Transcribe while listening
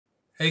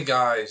Hey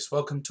guys,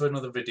 welcome to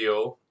another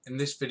video. In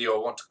this video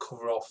I want to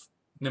cover off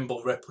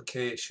Nimble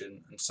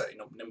replication and setting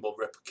up Nimble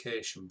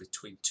replication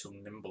between two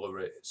Nimble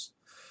arrays.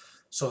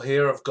 So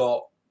here I've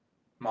got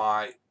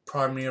my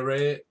primary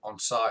array on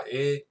site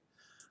A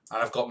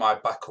and I've got my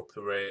backup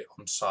array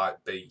on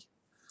site B.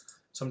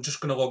 So I'm just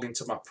going to log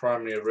into my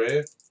primary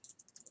array.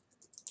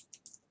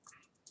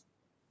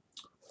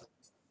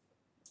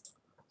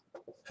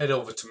 Head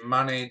over to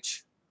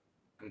manage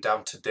and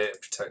down to data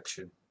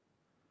protection.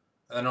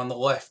 And then on the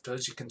left,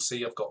 as you can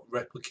see, I've got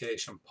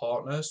replication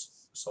partners.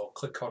 So I'll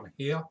click on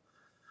here.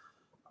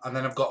 And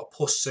then I've got a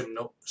plus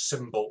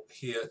symbol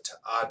here to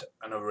add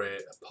an array,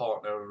 a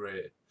partner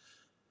array.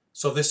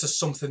 So this is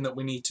something that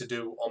we need to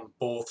do on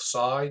both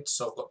sides.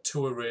 So I've got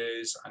two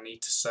arrays I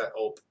need to set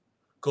up,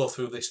 go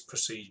through this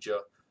procedure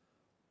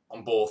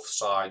on both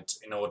sides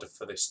in order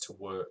for this to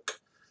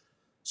work.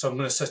 So I'm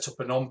going to set up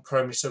an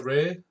on-premise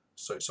array.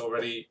 So it's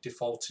already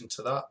defaulting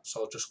to that. So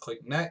I'll just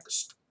click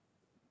next.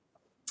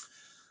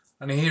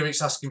 And here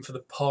it's asking for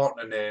the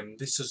partner name.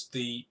 This is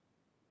the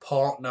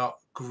partner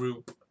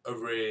group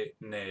array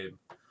name.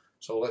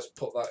 So let's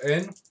put that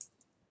in.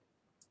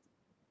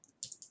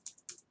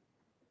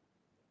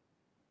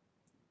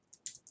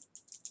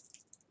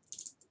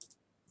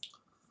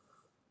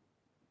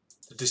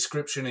 The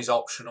description is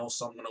optional,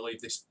 so I'm going to leave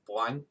this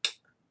blank.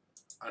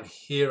 And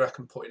here I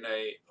can put in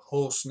a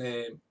host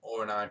name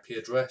or an IP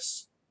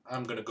address.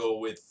 I'm going to go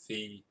with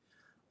the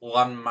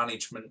LAN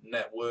management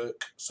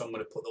network, so I'm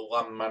going to put the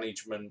LAN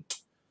management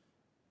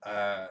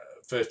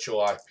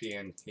virtual IP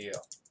in here.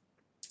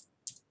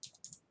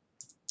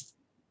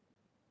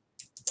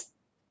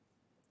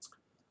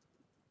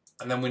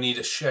 And then we need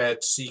a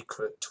shared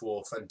secret to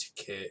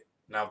authenticate.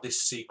 Now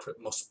this secret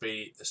must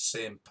be the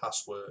same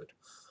password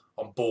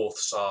on both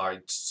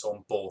sides, so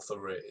on both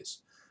arrays.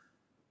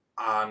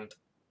 And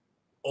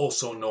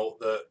also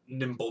note that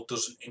Nimble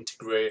doesn't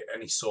integrate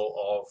any sort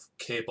of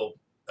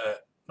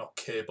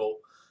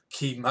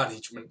key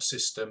management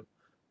system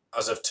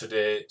as of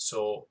today,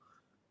 so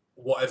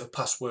whatever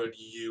password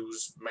you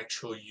use, make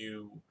sure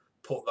you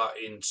put that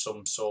in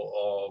some sort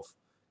of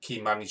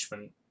key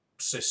management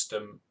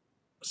system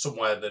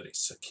somewhere that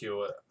it's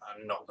secure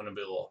and not going to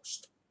be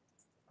lost.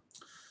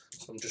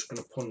 So I'm just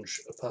going to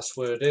punch a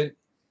password in.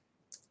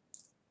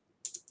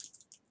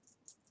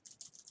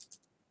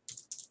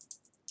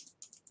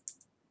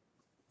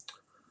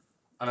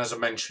 And as I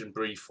mentioned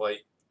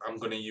briefly, I'm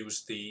going to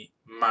use the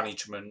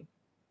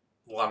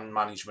LAN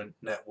management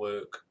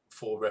network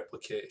for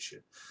replication.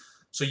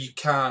 So you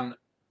can,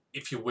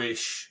 if you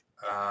wish,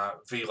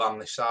 VLAN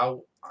this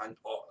out and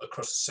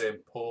across the same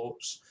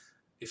ports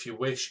if you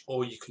wish,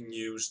 or you can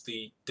use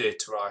the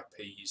data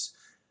IPs.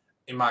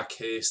 In my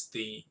case,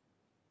 the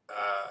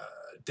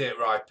data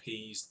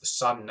IPs, the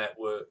SAN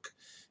network,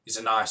 is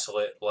an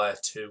isolated layer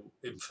 2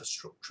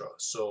 infrastructure,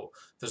 so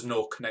there's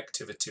no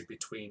connectivity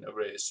between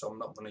arrays, so I'm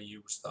not going to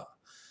use that.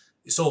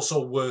 It's also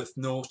worth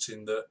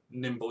noting that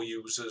Nimble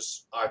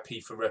uses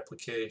IP for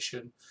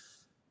replication,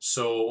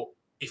 so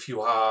if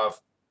you have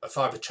a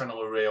fibre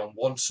channel array on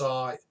one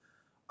site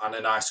and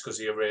an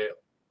iSCSI array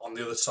on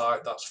the other side,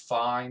 that's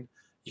fine.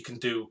 You can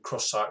do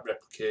cross-site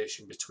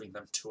replication between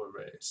them two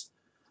arrays.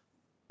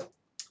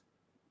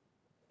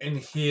 In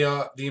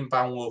here, the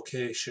inbound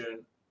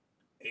location,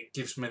 it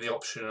gives me the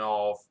option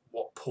of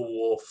what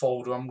pool or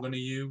folder I'm going to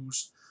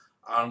use,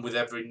 and with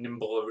every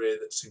Nimble array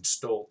that's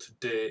installed to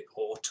date,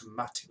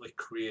 automatically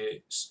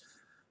creates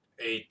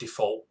a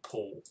default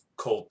pool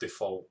called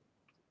default.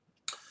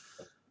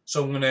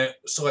 So I'm going to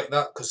select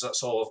that because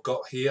that's all I've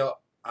got here,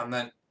 and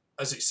then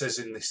as it says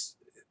in this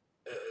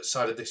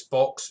side of this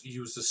box,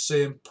 use the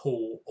same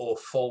pool or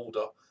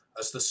folder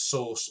as the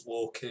source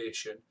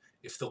location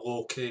if the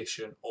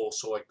location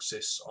also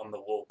exists on the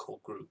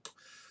local group.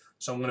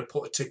 So I'm going to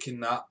put a tick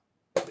in that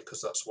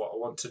because that's what I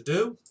want to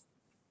do.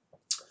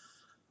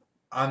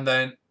 And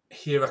then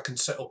here I can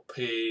set up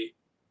a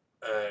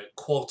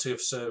quality of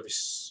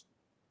service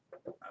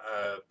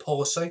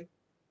policy.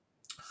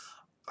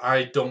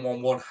 I don't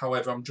want one,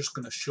 however I'm just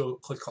going to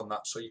click on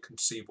that so you can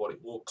see what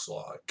it looks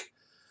like.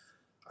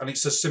 And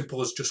it's as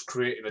simple as just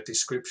creating a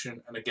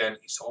description, and again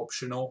it's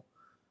optional.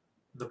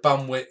 The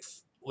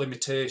bandwidth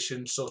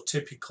limitation, so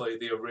typically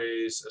the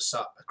arrays are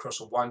sat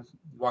across a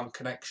WAN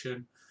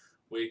connection,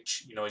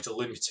 which is a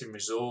limiting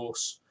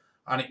resource,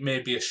 and it may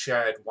be a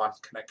shared WAN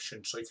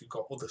connection, so if you've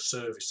got other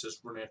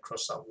services running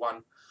across that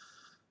WAN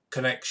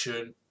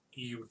connection,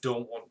 you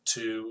don't want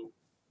to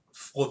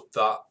flood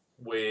that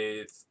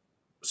with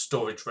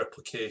storage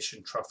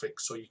replication traffic,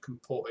 so you can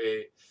put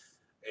a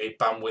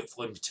bandwidth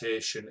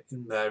limitation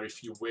in there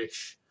if you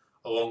wish,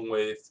 along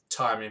with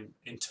timing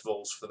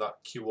intervals for that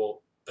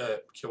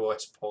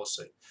QoS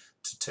policy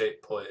to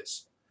take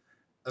place.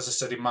 As I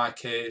said, in my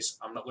case,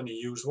 I'm not going to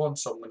use one,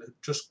 so I'm going to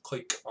just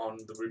click on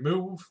the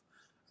remove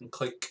and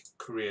click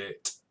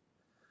create.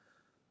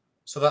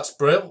 So that's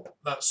brilliant,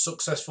 that's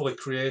successfully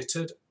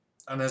created.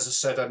 And as I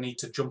said, I need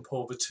to jump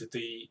over to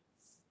the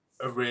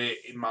array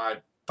in my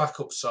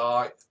backup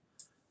site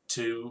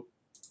to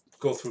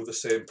go through the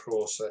same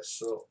process.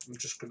 So I'm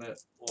just going to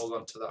log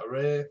on to that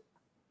array.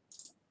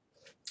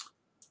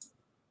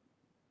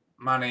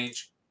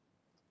 manage,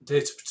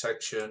 data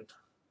protection,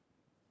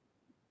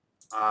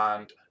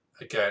 and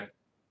again,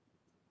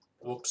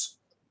 whoops,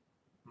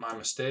 my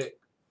mistake,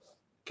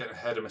 getting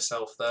ahead of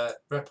myself there,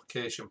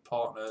 replication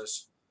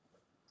partners,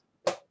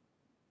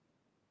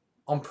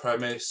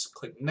 on-premise,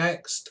 click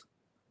next,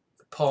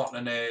 the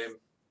partner name,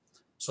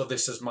 so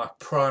this is my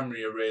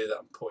primary array that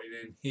I'm putting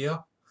in here,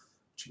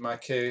 which in my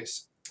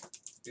case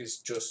is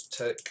just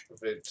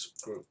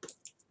TechVids Group.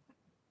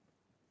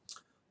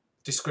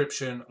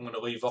 Description I'm going to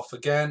leave off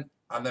again,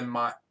 and then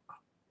my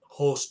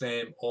host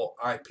name or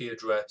IP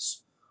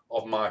address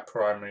of my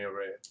primary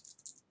array.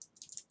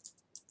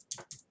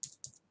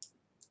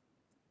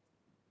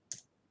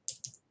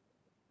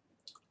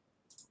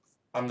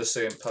 And the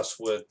same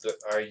password that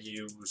I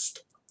used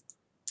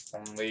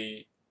on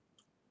the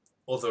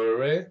other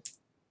array.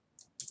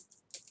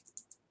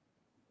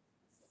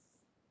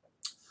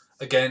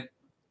 Again,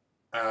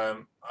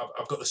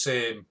 I've got the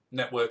same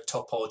network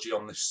topology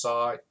on this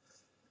side,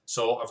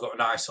 so I've got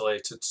an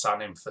isolated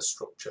SAN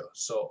infrastructure.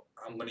 So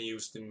I'm going to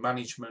use the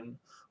management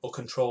or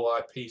control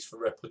IPs for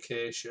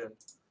replication,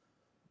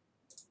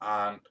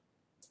 and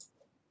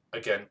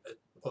again,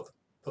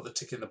 put the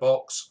tick in the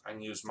box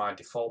and use my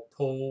default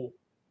pool.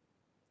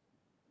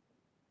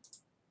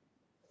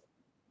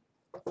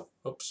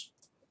 Oops.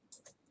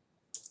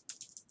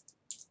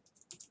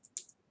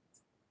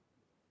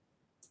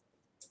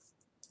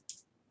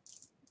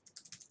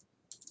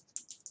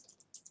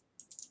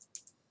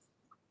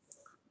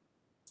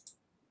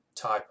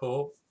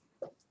 Typo,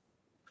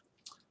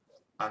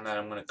 and then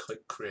I'm going to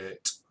click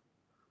create,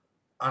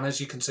 and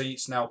as you can see,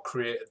 it's now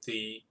created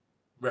the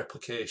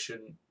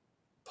replication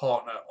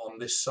partner on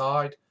this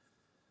side.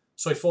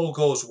 So if all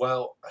goes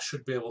well, I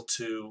should be able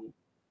to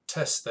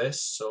test this.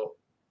 So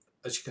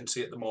as you can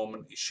see at the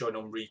moment, it's showing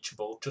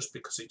unreachable just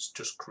because it's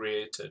just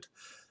created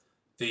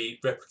the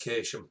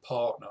replication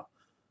partner,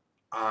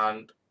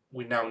 and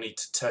we now need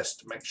to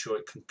test to make sure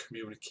it can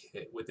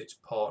communicate with its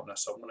partner.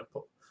 So I'm going to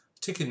put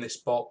tick in this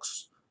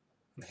box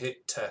and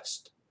hit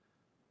test,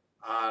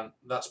 and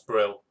that's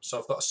brilliant. So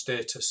I've got a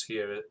status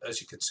here, as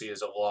you can see,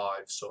 as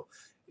alive. So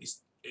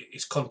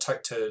it's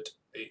contacted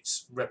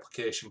its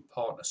replication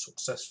partner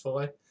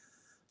successfully.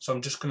 So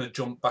I'm just going to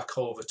jump back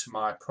over to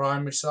my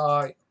primary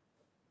site,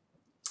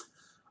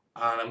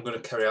 and I'm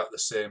going to carry out the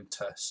same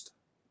test,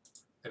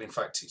 and in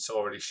fact it's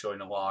already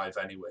showing alive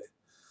anyway.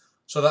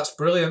 So that's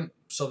brilliant.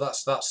 So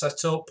that's that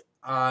setup,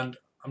 and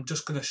I'm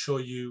just going to show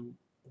you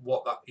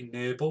what that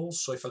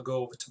enables. So if I go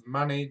over to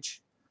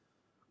manage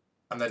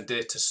and then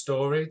data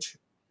storage,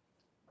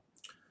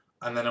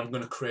 and then I'm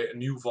going to create a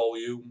new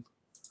volume,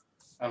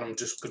 and I'm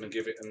just going to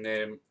give it a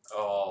name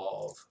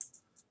of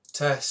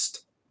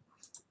test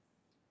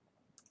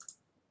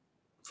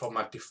from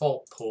my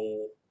default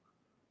pool,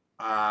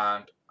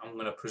 and I'm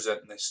going to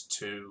present this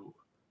to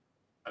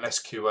an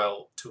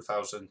SQL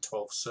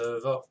 2012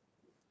 server.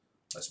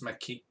 Let's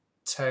make it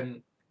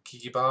 10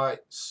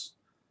 gigabytes,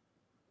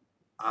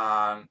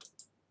 and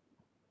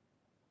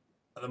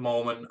at the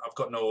moment I've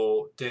got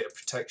no data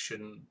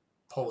protection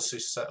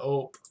policies set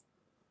up.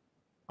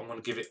 I'm going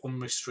to give it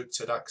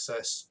unrestricted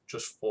access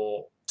just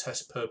for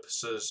test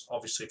purposes.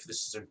 Obviously, if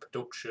this is in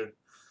production,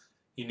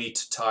 you need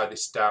to tie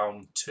this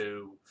down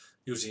to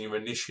using your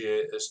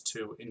initiators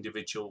to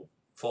individual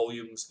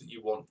volumes that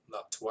you want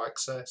that to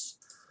access.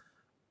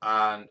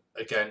 And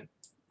again,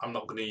 I'm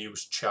not going to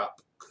use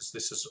CHAP because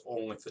this is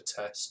only for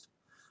test.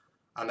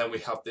 And then we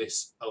have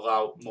this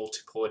allow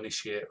multiple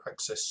initiator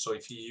access. So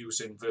if you're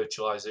using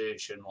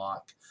virtualization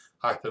like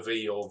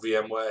Hyper-V or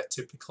VMware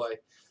typically,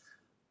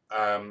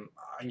 and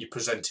you're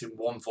presenting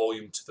one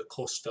volume to the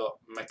cluster,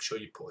 make sure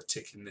you put a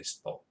tick in this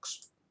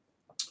box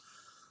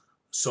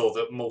so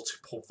that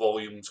multiple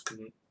volumes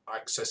can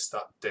access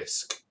that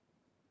disk.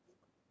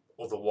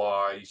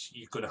 Otherwise,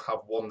 you're going to have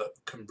one that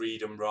can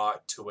read and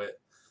write to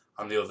it,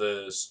 and the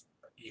others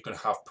you're going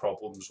to have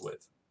problems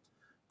with.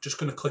 Just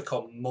going to click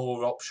on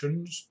more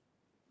options,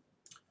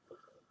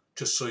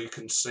 just so you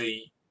can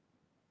see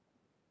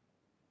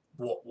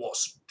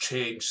what's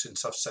changed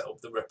since I've set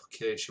up the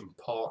replication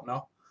partner.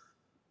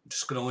 I'm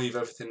just going to leave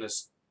everything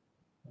as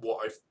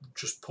what I've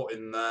just put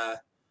in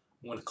there.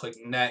 I'm going to click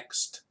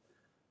next.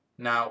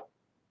 Now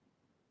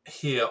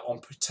here on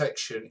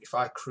protection, if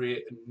I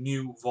create a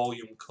new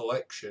volume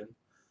collection,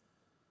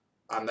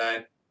 and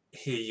then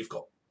here you've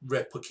got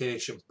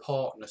replication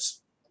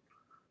partners,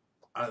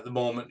 and at the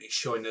moment it's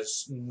showing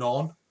us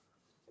none.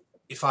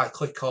 If I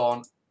click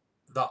on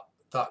that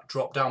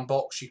drop down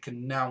box, you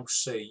can now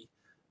see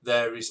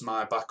there is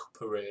my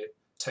backup array,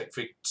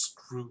 TechVids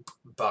Group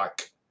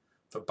Back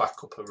for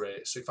backup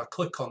array. So if I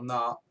click on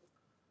that,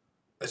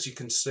 as you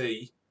can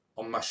see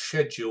on my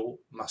schedule,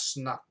 my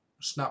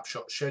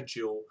snapshot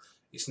schedule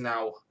is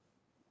now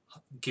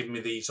giving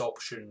me these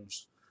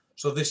options.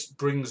 So this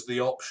brings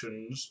the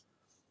options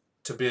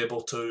to be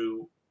able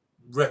to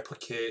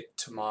replicate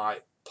to my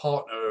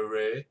partner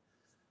array,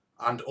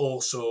 and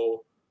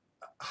also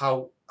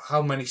how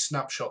many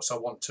snapshots I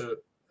want to,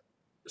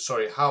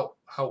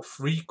 how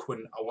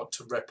frequent I want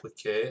to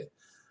replicate,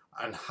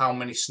 and how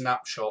many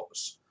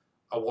snapshots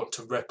I want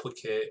to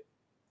replicate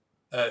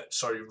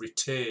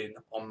retain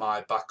on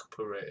my backup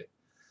array,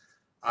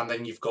 and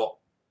then you've got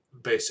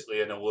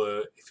basically an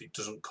alert if it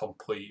doesn't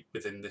complete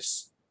within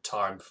this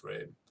time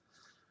frame.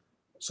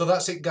 So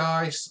that's it,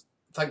 guys.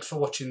 Thanks for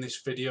watching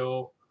this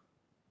video.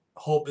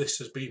 Hope this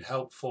has been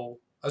helpful.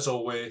 As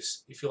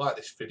always, if you like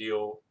this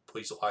video,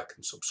 please like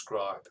and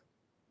subscribe.